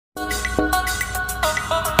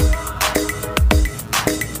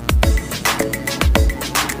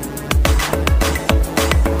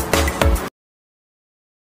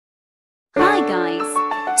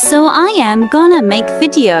So I am gonna make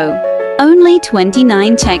video. Only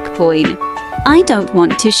 29 checkpoint. I don't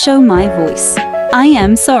want to show my voice. I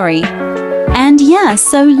am sorry. And yeah,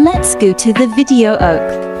 so let's go to the video.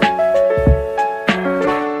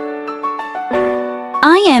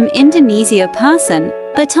 I am Indonesia person,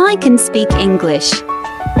 but I can speak English.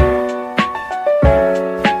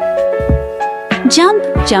 Jump,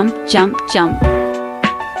 jump, jump, jump.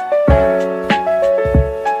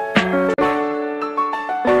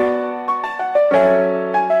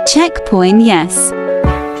 Checkpoint, yes.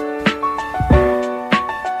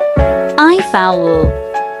 I foul.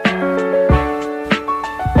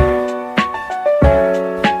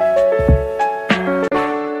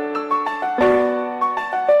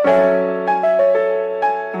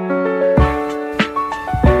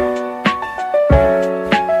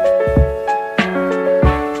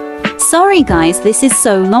 Sorry guys, this is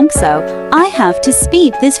so long, so I have to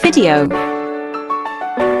speed this video.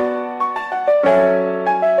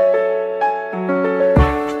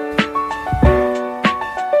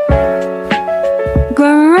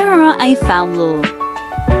 I foul.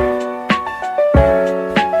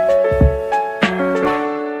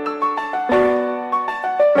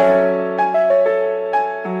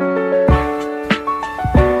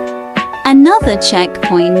 Another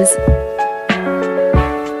checkpoint.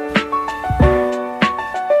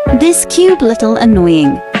 This cube little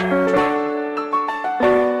annoying.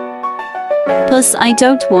 Plus I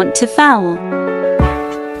don't want to foul.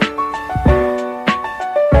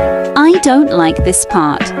 I don't like this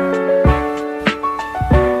part.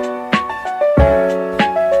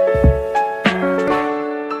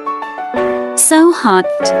 So hot.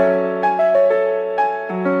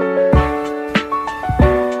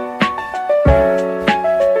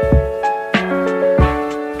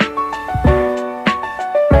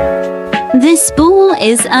 This ball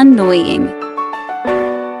is annoying.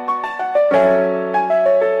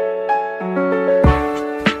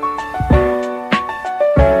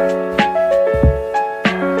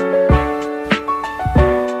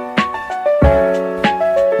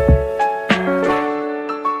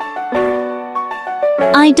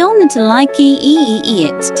 I don't like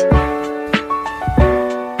it.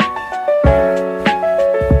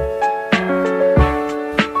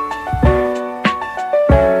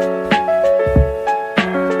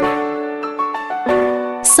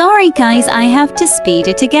 Sorry guys, I have to speed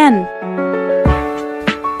it again.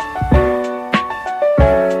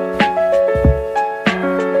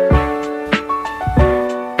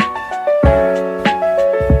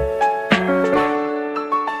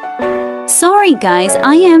 Sorry guys,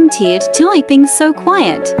 I am tired typing so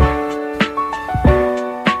quiet.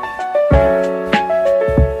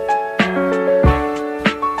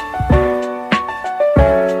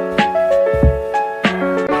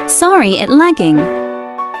 Sorry, it lagging.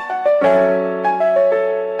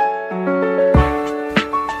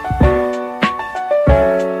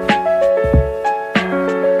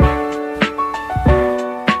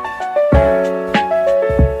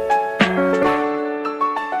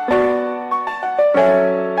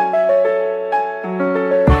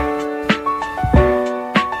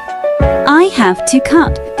 I have to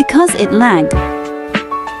cut because it lagged.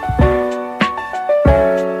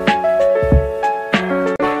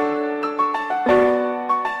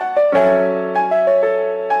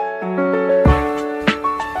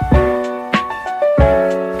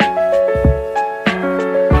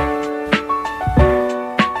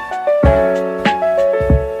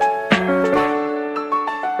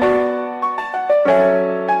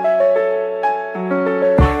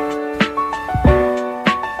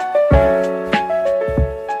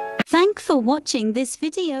 Thanks for watching this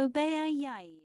video. Bye.